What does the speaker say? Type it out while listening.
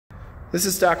This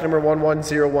is stock number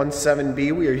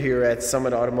 11017B. We are here at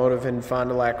Summit Automotive in Fond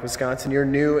du Lac, Wisconsin, your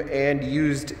new and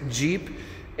used Jeep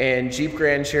and Jeep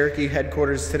Grand Cherokee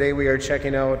headquarters. Today we are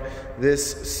checking out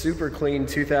this super clean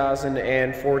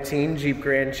 2014 Jeep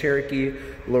Grand Cherokee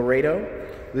Laredo.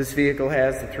 This vehicle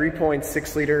has the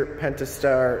 3.6 liter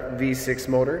Pentastar V6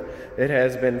 motor. It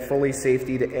has been fully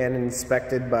safetied and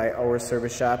inspected by our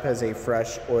service shop, has a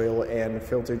fresh oil and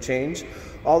filter change.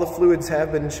 All the fluids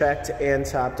have been checked and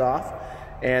topped off,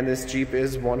 and this Jeep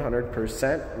is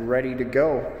 100% ready to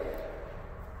go.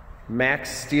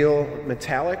 Max Steel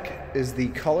Metallic is the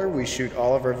color. We shoot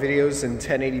all of our videos in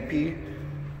 1080p,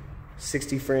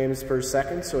 60 frames per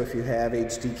second, so if you have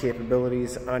HD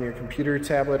capabilities on your computer,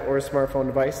 tablet, or smartphone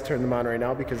device, turn them on right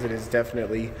now because it is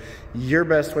definitely your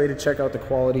best way to check out the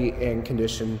quality and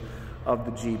condition of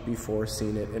the Jeep before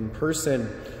seeing it in person.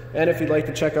 And if you'd like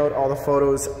to check out all the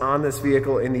photos on this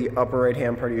vehicle, in the upper right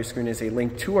hand part of your screen is a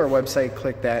link to our website.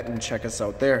 Click that and check us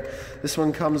out there. This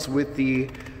one comes with the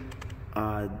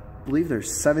I believe they're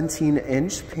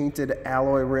 17-inch painted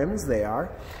alloy rims. They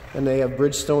are, and they have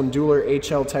Bridgestone Dueler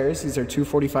HL tires. These are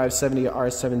 245/70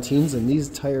 R17s, and these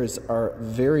tires are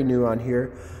very new on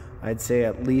here. I'd say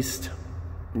at least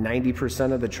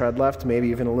 90% of the tread left, maybe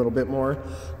even a little bit more.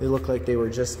 They look like they were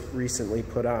just recently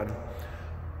put on.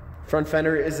 Front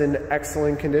fender is in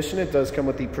excellent condition. It does come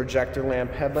with the projector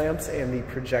lamp headlamps and the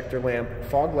projector lamp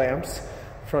fog lamps.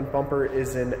 Front bumper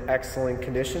is in excellent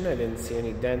condition. I didn't see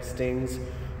any dents, dings,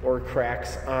 or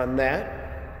cracks on that.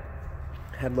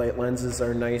 Headlight lenses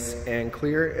are nice and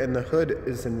clear, and the hood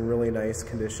is in really nice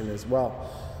condition as well.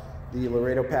 The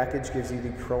Laredo package gives you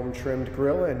the chrome trimmed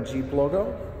grille and Jeep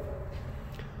logo.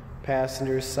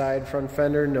 Passenger side front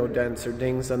fender, no dents or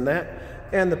dings on that,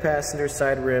 and the passenger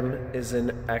side rim is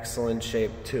in excellent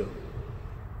shape too.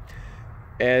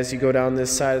 As you go down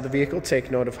this side of the vehicle, take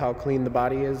note of how clean the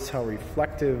body is, how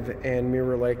reflective and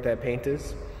mirror-like that paint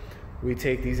is. We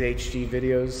take these HD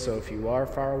videos, so if you are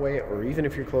far away, or even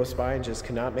if you're close by and just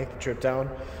cannot make the trip down,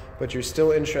 but you're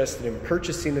still interested in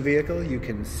purchasing the vehicle, you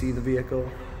can see the vehicle,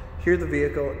 hear the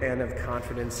vehicle, and have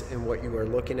confidence in what you are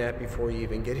looking at before you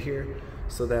even get here,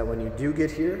 so that when you do get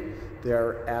here, there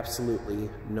are absolutely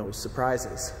no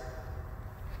surprises.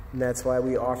 And that's why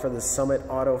we offer the Summit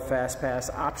Auto Fast Pass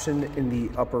option in the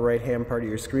upper right-hand part of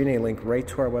your screen, a link right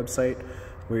to our website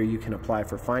where you can apply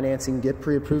for financing, get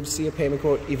pre-approved, see a payment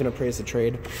quote, even appraise the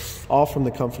trade, all from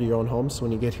the comfort of your own home. So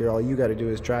when you get here, all you got to do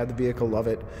is drive the vehicle, love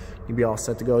it, you'll be all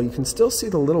set to go. You can still see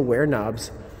the little wear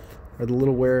knobs, or the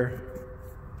little wear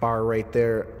bar right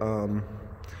there,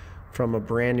 from a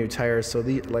brand new tire. So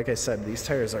like I said, these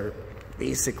tires are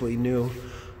basically new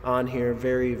on here,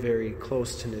 very, very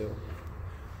close to new.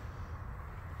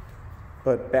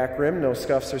 But back rim, no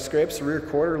scuffs or scrapes. Rear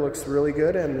quarter looks really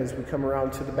good, and as we come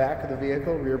around to the back of the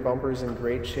vehicle, rear bumper is in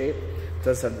great shape. It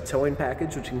does have the towing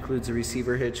package, which includes a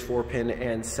receiver hitch, 4-pin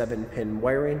and 7-pin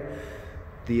wiring,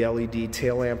 the LED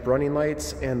tail lamp running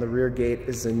lights, and the rear gate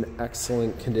is in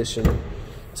excellent condition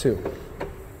too.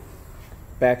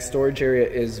 Back storage area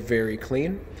is very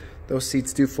clean. Those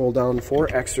seats do fold down for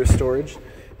extra storage,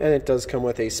 and it does come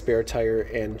with a spare tire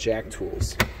and jack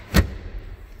tools.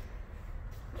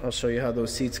 I'll show you how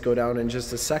those seats go down in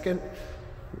just a second.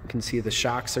 You can see the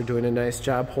shocks are doing a nice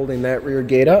job holding that rear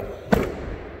gate up.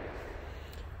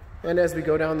 And as we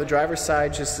go down the driver's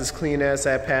side, just as clean as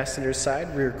that passenger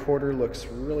side. Rear quarter looks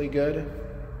really good.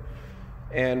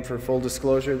 And for full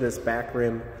disclosure, this back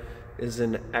rim is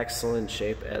in excellent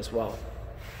shape as well.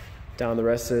 Down the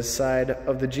rest of this side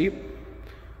of the Jeep,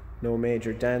 no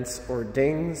major dents or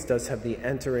dings. Does have the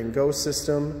enter and go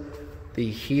system, the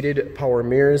heated power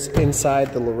mirrors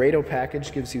inside. The Laredo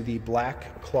package gives you the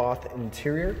black cloth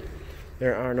interior.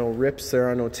 There are no rips, there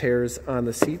are no tears on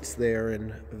the seats. They are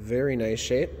in very nice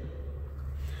shape.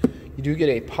 You do get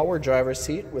a power driver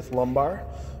seat with lumbar,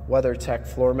 WeatherTech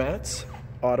floor mats,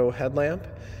 auto headlamp,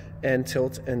 and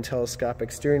tilt and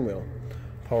telescopic steering wheel.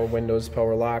 Power windows,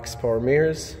 power locks, power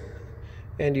mirrors,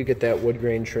 and you get that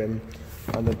Woodgrain trim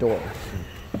on the door.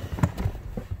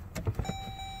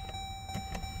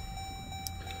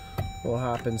 We'll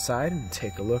hop inside and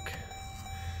take a look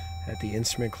at the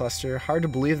instrument cluster. Hard to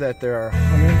believe that there are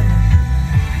 100.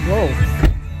 Whoa!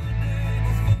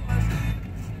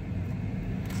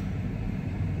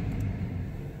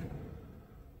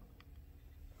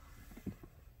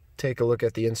 Take a look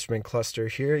at the instrument cluster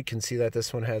here. You can see that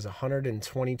this one has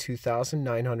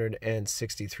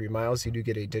 122,963 miles. You do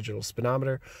get a digital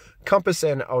speedometer, compass,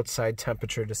 and outside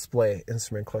temperature display.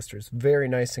 Instrument cluster is very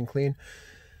nice and clean.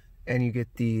 And you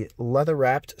get the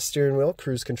leather-wrapped steering wheel,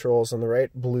 cruise controls on the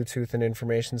right, Bluetooth and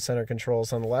information center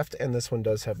controls on the left, and this one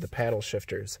does have the paddle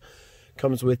shifters.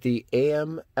 Comes with the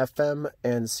AM, FM,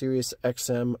 and Sirius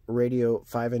XM radio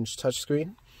 5-inch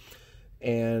touchscreen.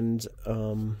 And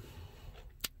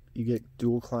you get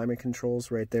dual climate controls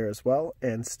right there as well,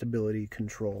 and stability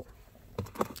control.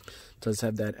 It does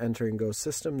have that enter and go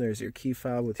system. There's your key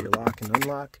fob with your lock and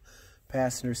unlock.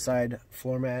 Passenger side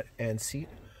floor mat and seat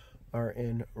are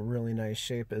in really nice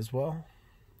shape as well.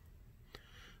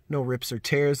 No rips or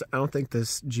tears. I don't think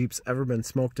this Jeep's ever been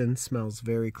smoked in. Smells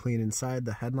very clean inside.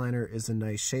 The headliner is in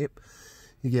nice shape.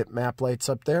 You get map lights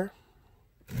up there.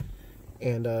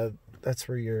 And that's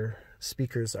where your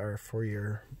speakers are for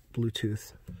your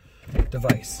Bluetooth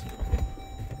device.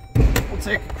 We'll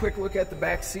take a quick look at the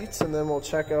back seats and then we'll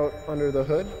check out under the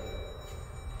hood.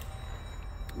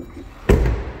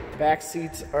 Back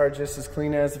seats are just as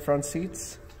clean as the front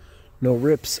seats. No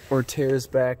rips or tears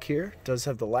back here. Does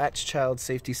have the Latch child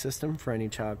safety system for any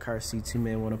child car seats you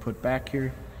may want to put back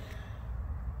here.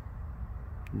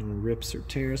 No rips or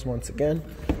tears once again.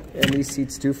 And these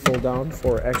seats do fold down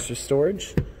for extra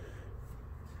storage.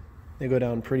 They go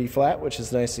down pretty flat, which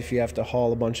is nice if you have to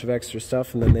haul a bunch of extra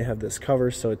stuff, and then they have this cover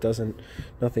so it doesn't,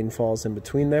 nothing falls in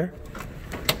between there.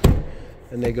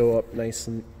 And they go up nice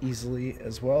and easily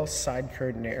as well. Side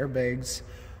curtain airbags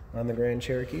on the Grand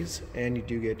Cherokees, and you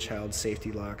do get child safety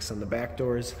locks on the back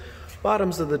doors.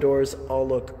 Bottoms of the doors all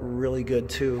look really good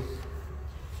too.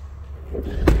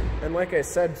 And like I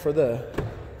said, for the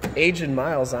age and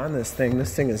miles on this thing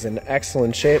is in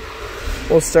excellent shape.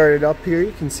 We'll start it up here.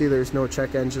 You can see there's no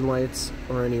check engine lights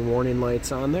or any warning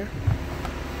lights on there.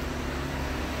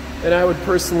 And I would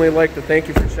personally like to thank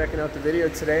you for checking out the video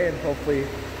today, and hopefully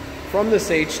from this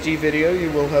HD video you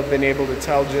will have been able to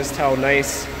tell just how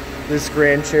nice this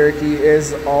Grand Cherokee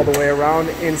is all the way around,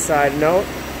 inside and out.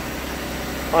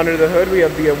 Under the hood we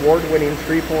have the award-winning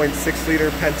 3.6-liter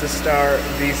Pentastar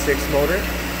V6 motor.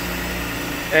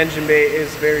 Engine bay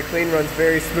is very clean, runs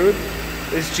very smooth.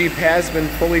 This Jeep has been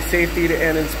fully safetied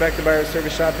and inspected by our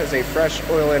service shop, has a fresh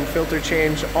oil and filter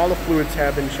change. All the fluids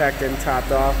have been checked and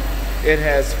topped off. It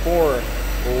has 4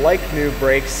 like-new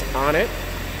brakes on it.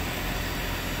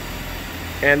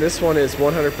 And this one is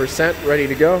 100% ready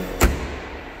to go.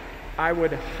 I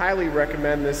would highly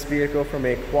recommend this vehicle from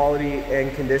a quality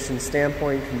and condition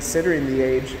standpoint, considering the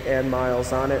age and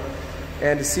miles on it.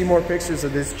 And to see more pictures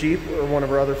of this Jeep or one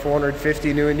of our other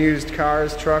 450 new and used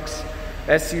cars, trucks,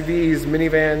 SUVs,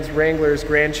 minivans, Wranglers,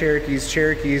 Grand Cherokees,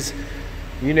 Cherokees,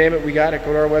 you name it, we got it.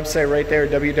 Go to our website right there,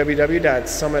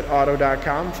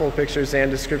 www.summitauto.com. Full pictures and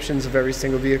descriptions of every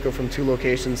single vehicle from 2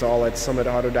 locations, all at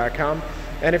summitauto.com.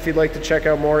 And if you'd like to check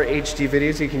out more HD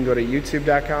videos, you can go to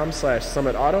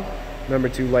youtube.com/summitauto. Remember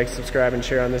to like, subscribe, and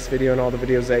share on this video and all the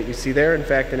videos that you see there. In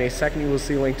fact, in a second, you will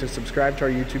see a link to subscribe to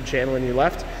our YouTube channel on your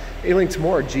left. A link to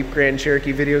more Jeep Grand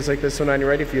Cherokee videos like this one on your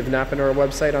right. If you have not been to our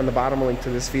website, on the bottom, a link to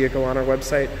this vehicle on our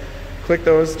website. Click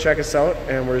those, check us out,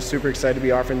 and we're super excited to be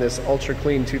offering this ultra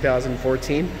clean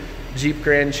 2014 Jeep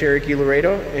Grand Cherokee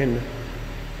Laredo in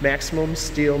maximum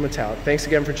steel metallic. Thanks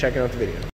again for checking out the video.